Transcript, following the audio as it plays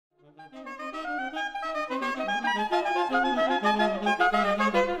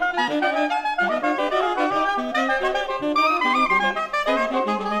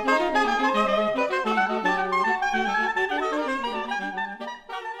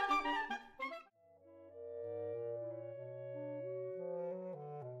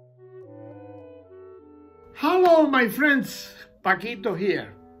Hello, my friends, Paquito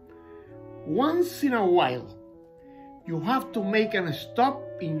here. Once in a while, you have to make a stop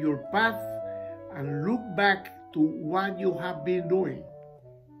in your path and look back to what you have been doing.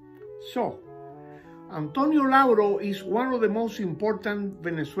 So, Antonio Lauro is one of the most important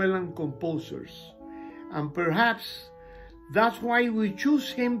Venezuelan composers, and perhaps that's why we choose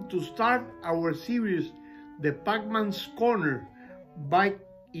him to start our series, The Paq-Man's Korner, back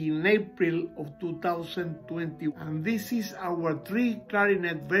in April of 2020. And this is our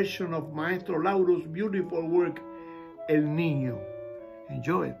 3-clarinet version of Maestro Lauro's beautiful work, El Niño.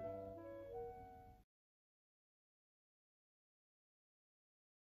 Enjoy it.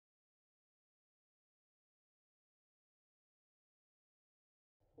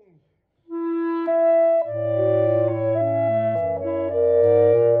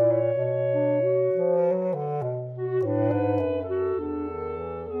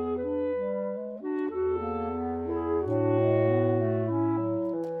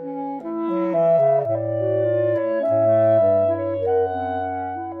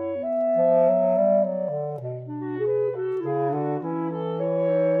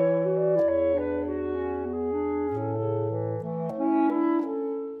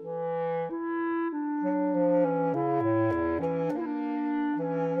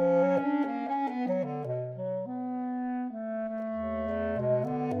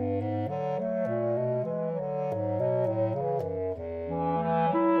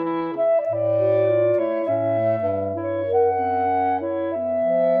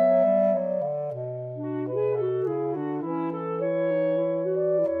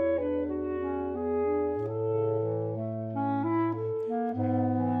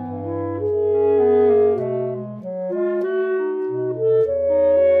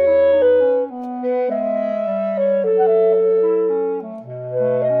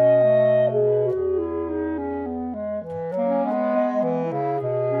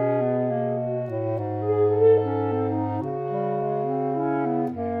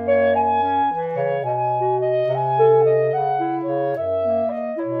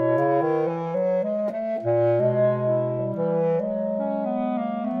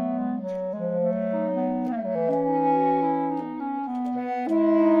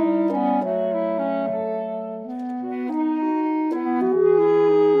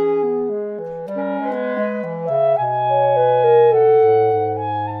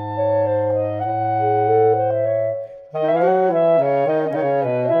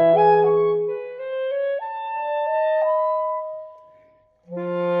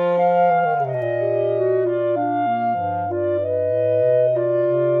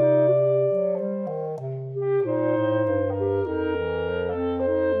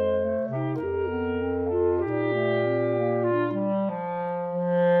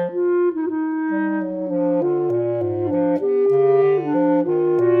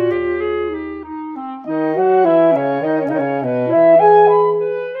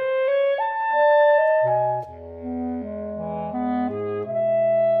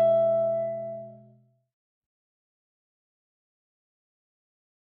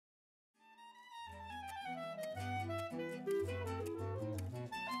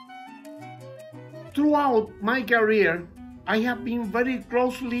 Throughout my career, I have been very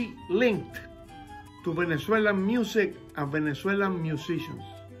closely linked to Venezuelan music and Venezuelan musicians.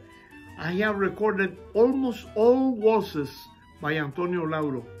 I have recorded almost all waltzes by Antonio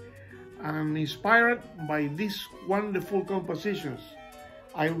Lauro, and inspired by these wonderful compositions,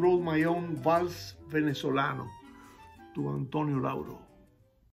 I wrote my own Vals Venezolano to Antonio Lauro.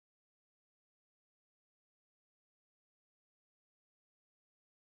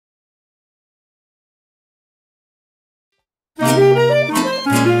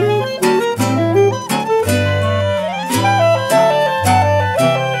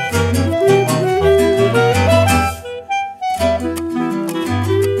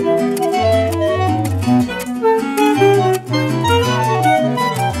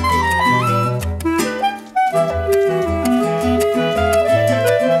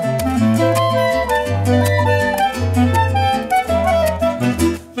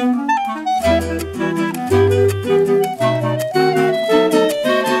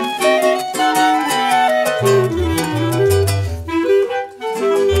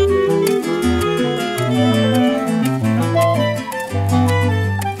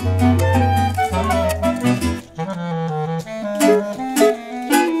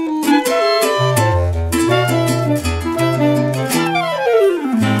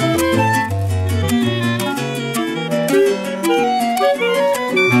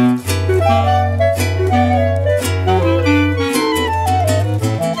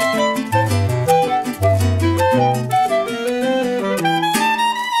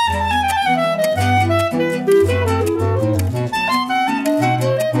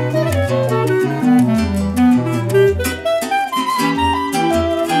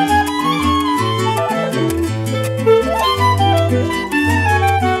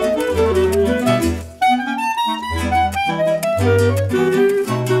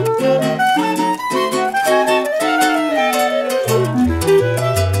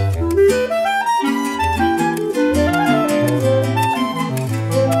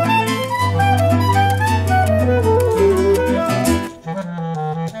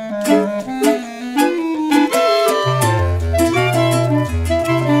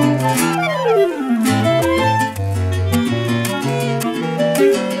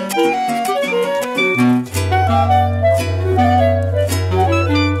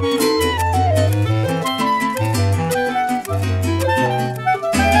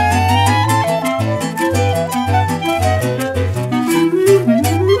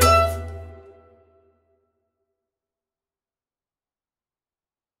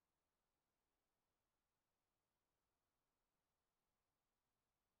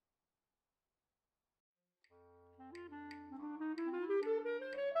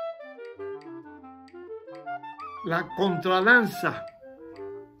 La contradanza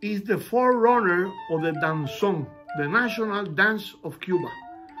is the forerunner of the danzón, the national dance of Cuba.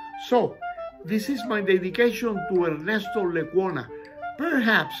 So, this is my dedication to Ernesto Lecuona,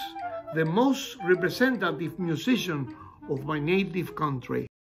 perhaps the most representative musician of my native country.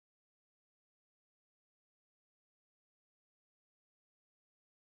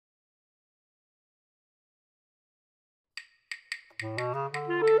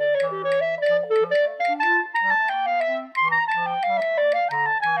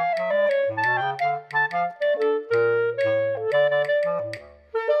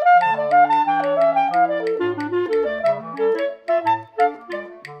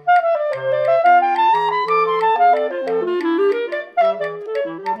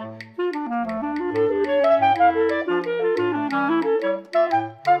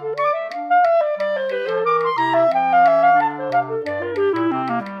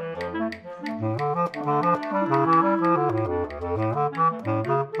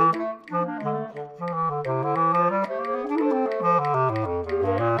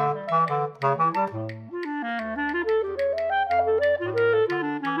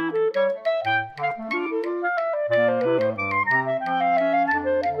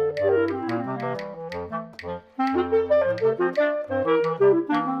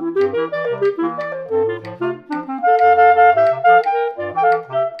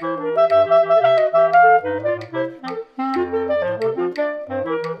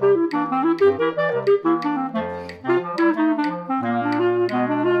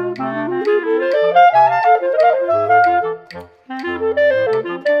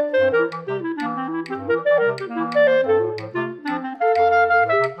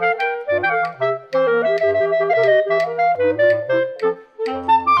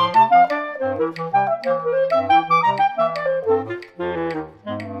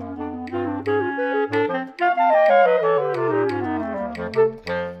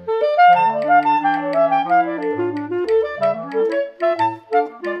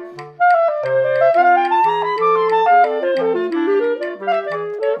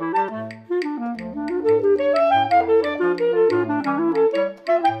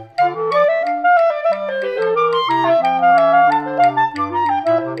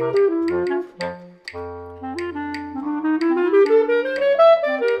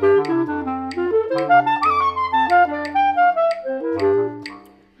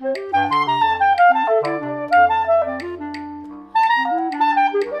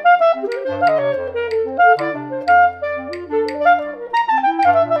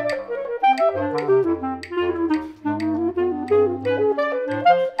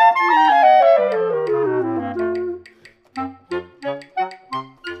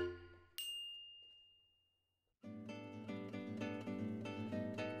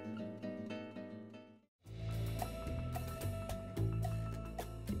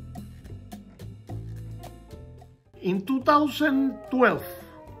 In 2012,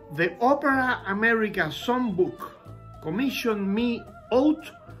 the Opera America Songbook commissioned me Ode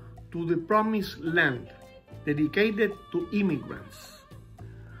to the Promised Land, dedicated to immigrants,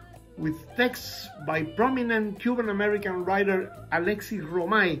 with texts by prominent Cuban-American writer Alexis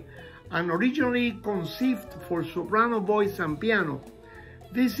Romay, and originally conceived for soprano voice and piano.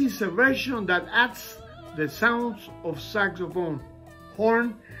 This is a version that adds the sounds of saxophone,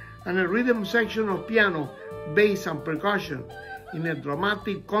 horn, and a rhythm section of piano, bass, and percussion, in a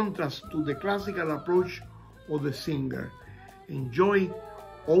dramatic contrast to the classical approach of the singer. Enjoy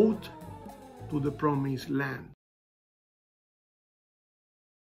Ode to the Promised Land.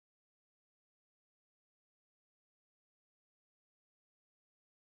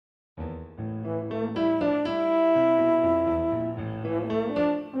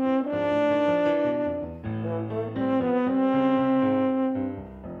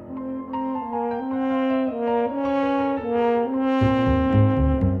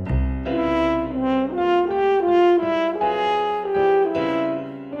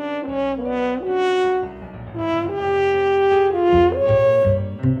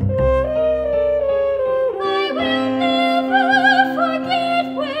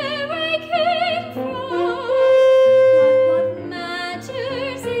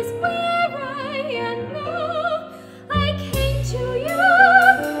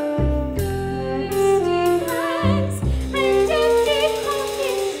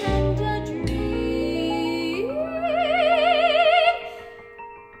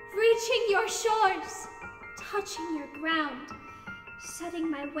 Setting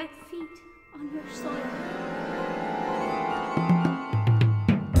my wet feet on your soil.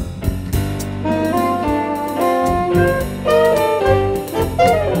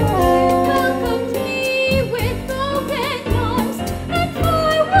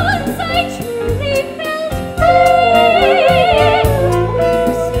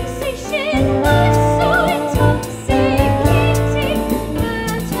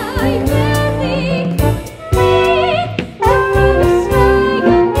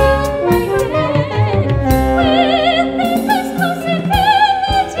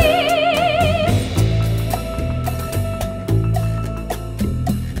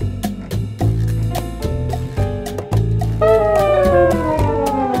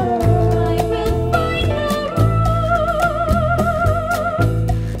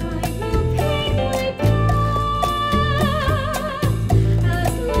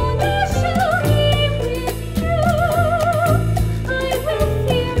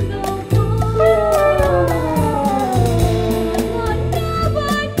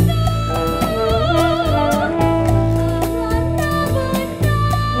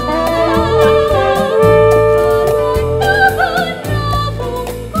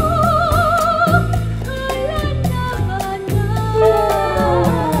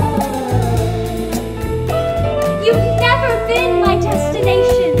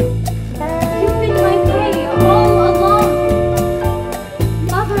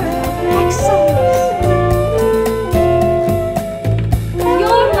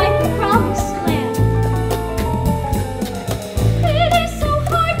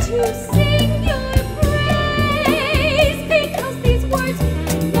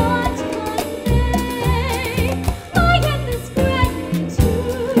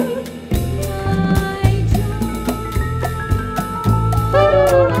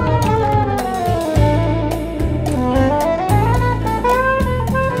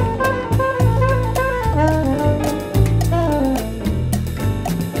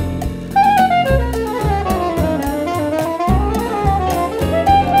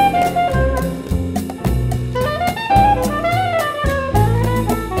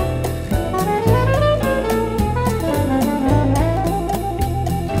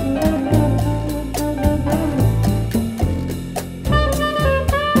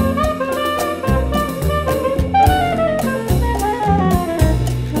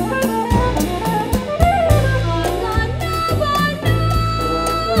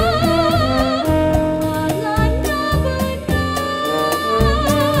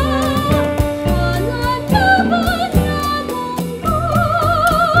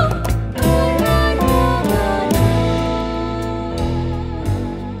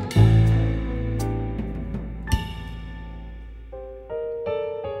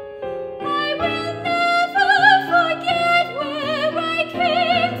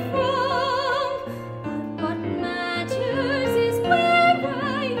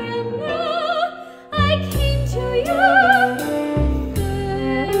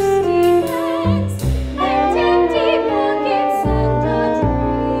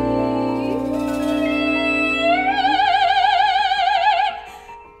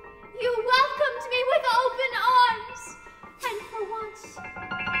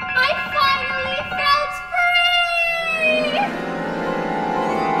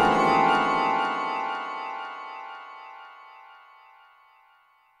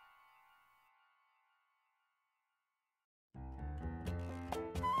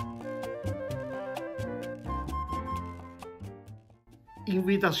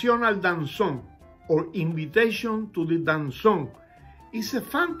 Invitación al danzón, or Invitation to the Danzón, is a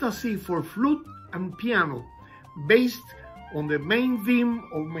fantasy for flute and piano based on the main theme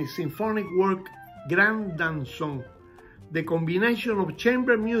of my symphonic work, Grand Danzón. The combination of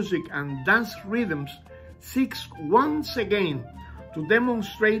chamber music and dance rhythms seeks once again to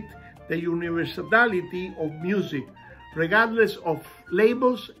demonstrate the universality of music, regardless of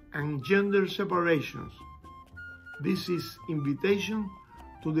labels and gender separations. This is Invitation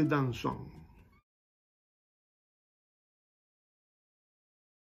to the Danzón.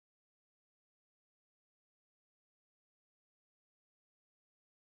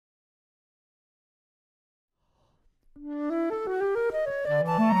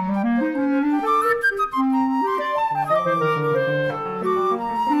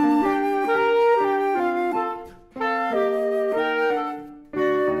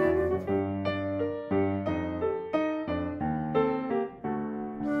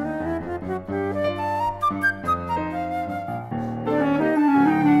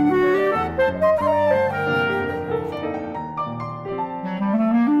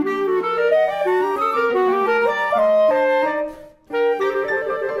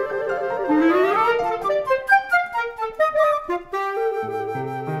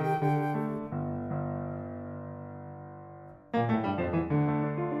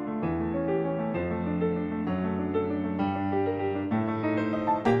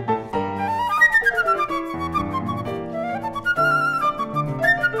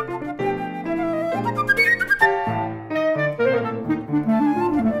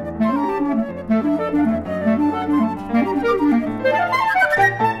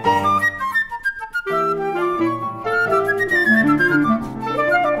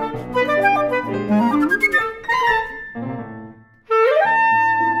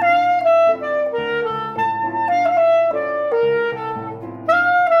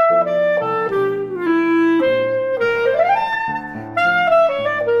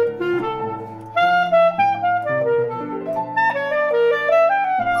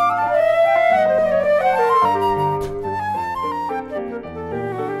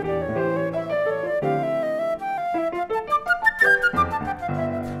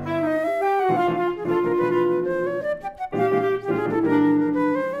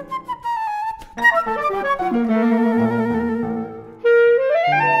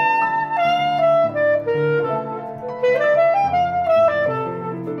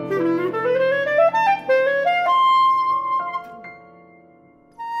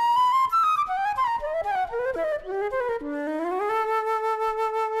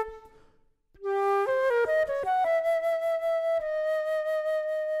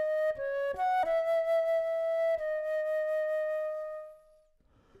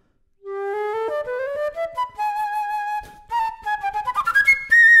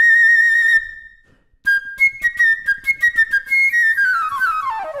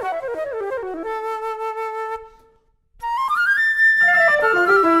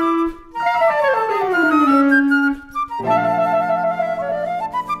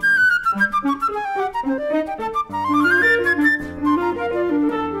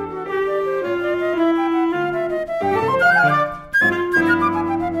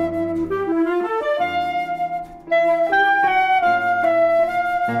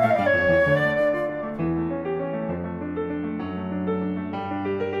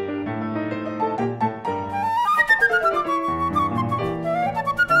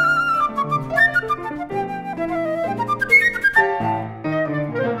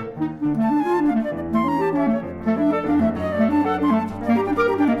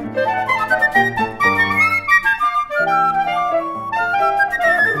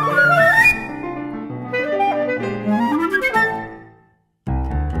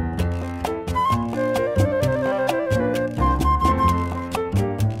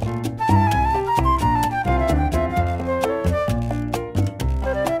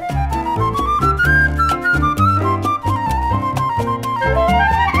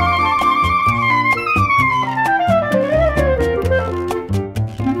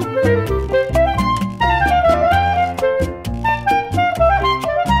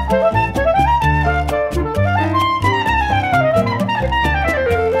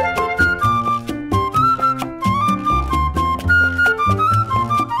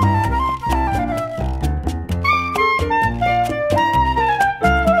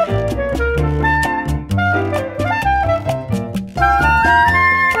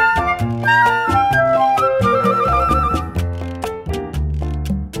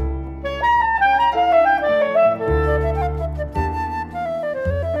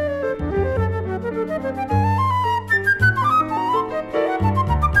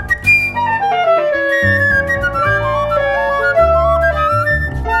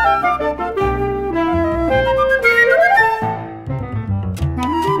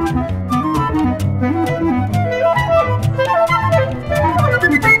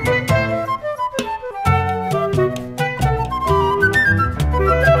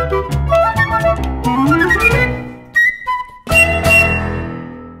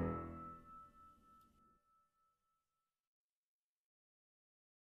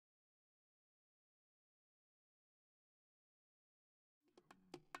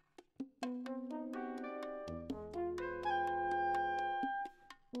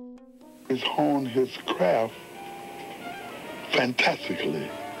 He's honed his craft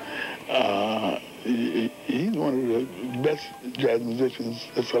fantastically. He's one of the best jazz musicians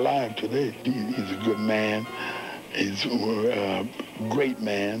that's alive today. He's a good man. He's a great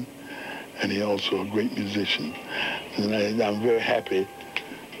man, and he's also a great musician. And I'm very happy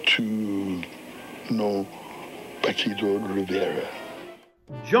to know Paquito D'Rivera.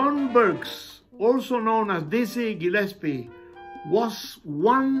 John Burks, also known as Dizzy Gillespie, was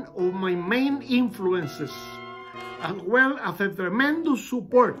one of my main influences, as well as a tremendous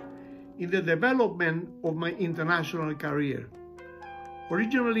support in the development of my international career.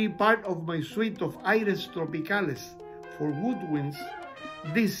 Originally part of my suite of aires tropicales for woodwinds,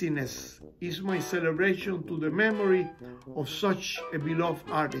 Dizziness is my celebration to the memory of such a beloved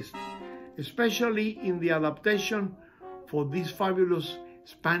artist, especially in the adaptation for this fabulous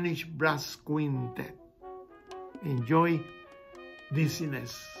Spanish brass quintet. Enjoy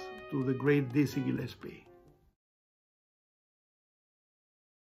Dizziness to the great Dizzy Gillespie.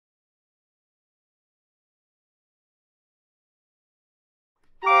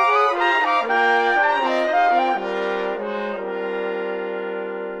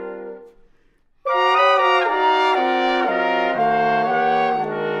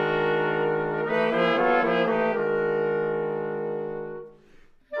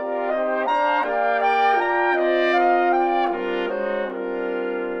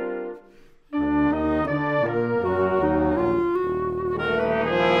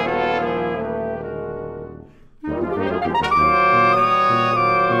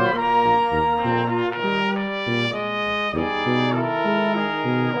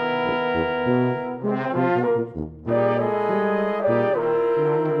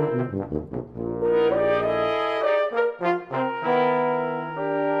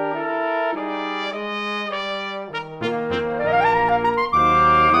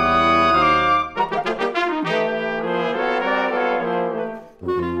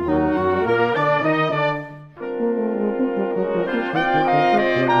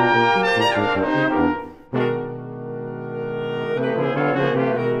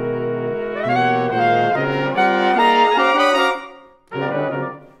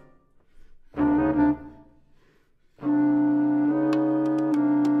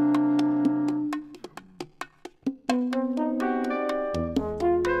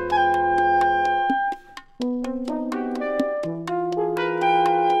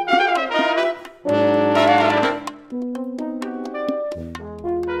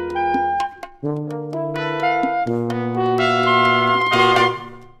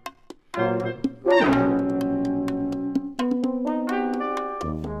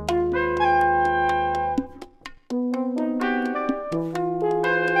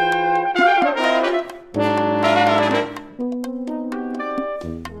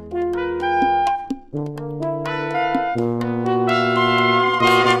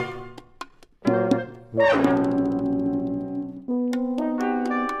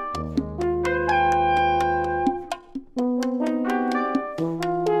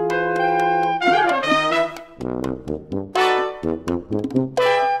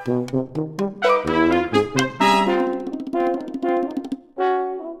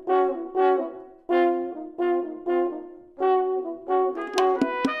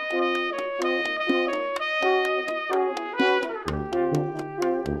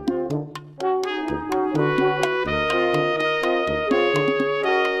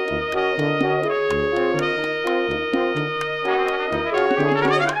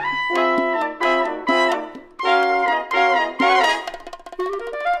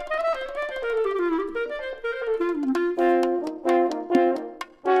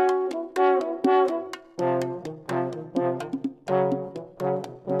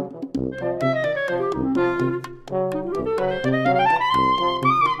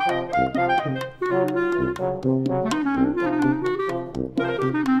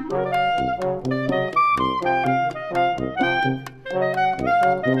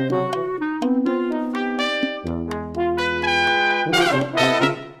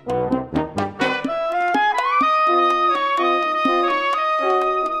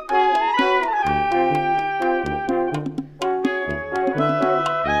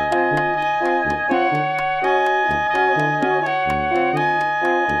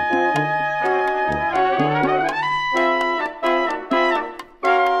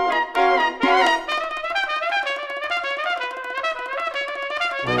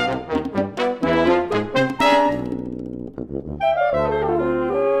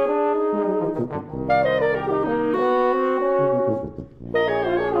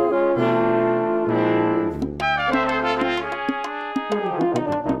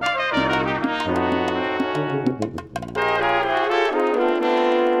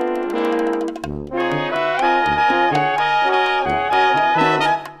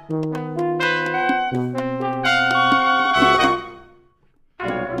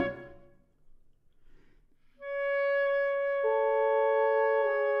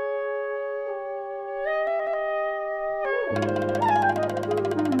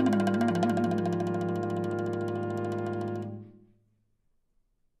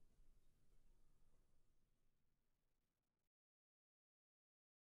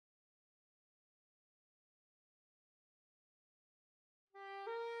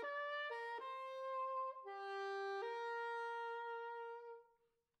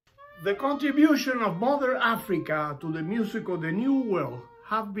 The contribution of Mother Africa to the music of the New World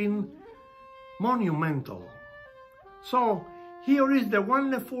have been monumental. So here is the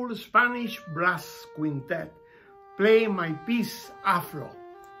wonderful Spanish brass quintet playing my piece Afro,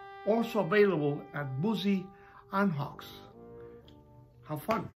 also available at Boozy and Hawks. Have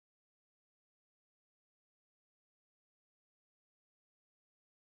fun.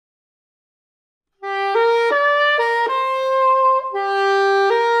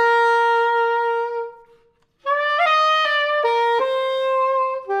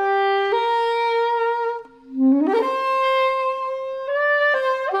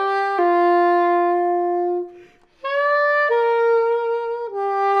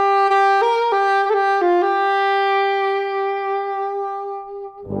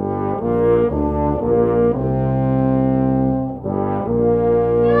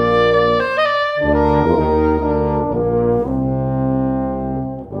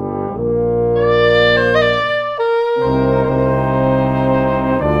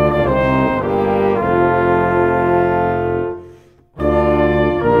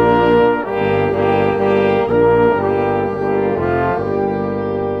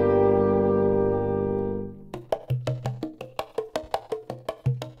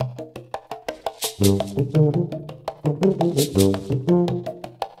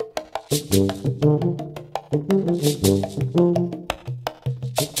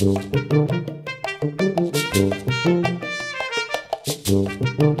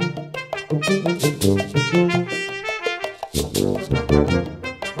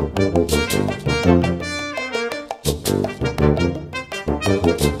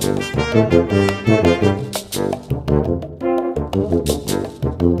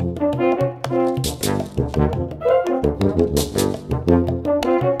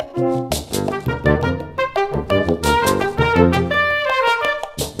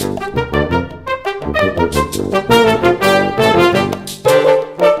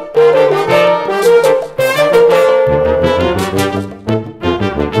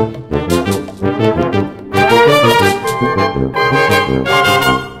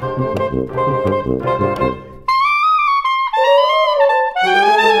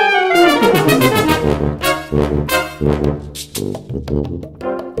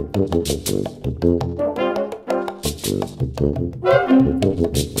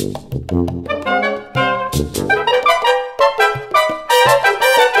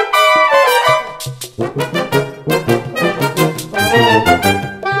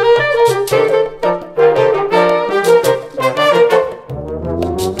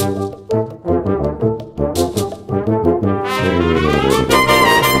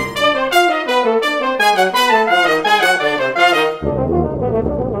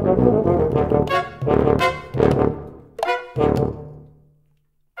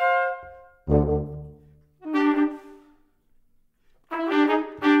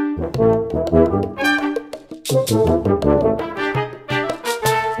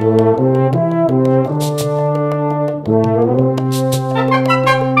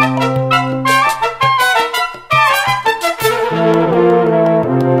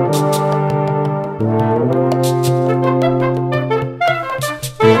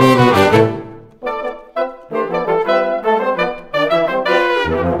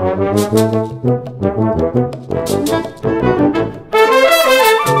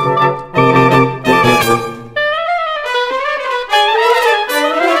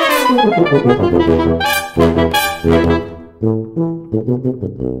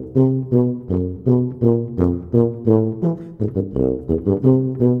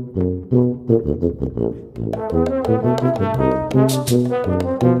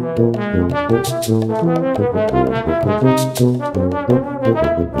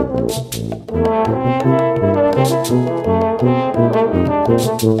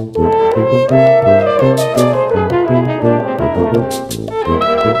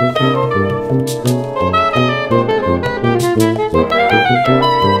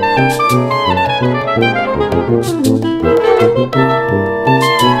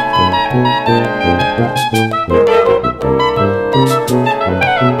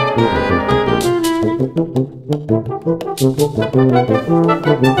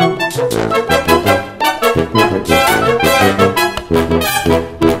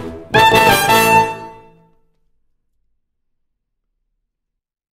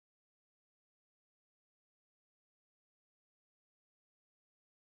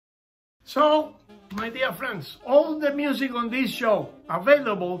 So, my dear friends, all the music on this show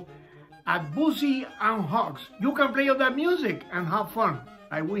available at Boozy and Hawks. You can play all that music and have fun.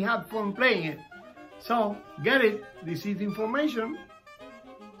 Like we had fun playing it. So, get it. This is information.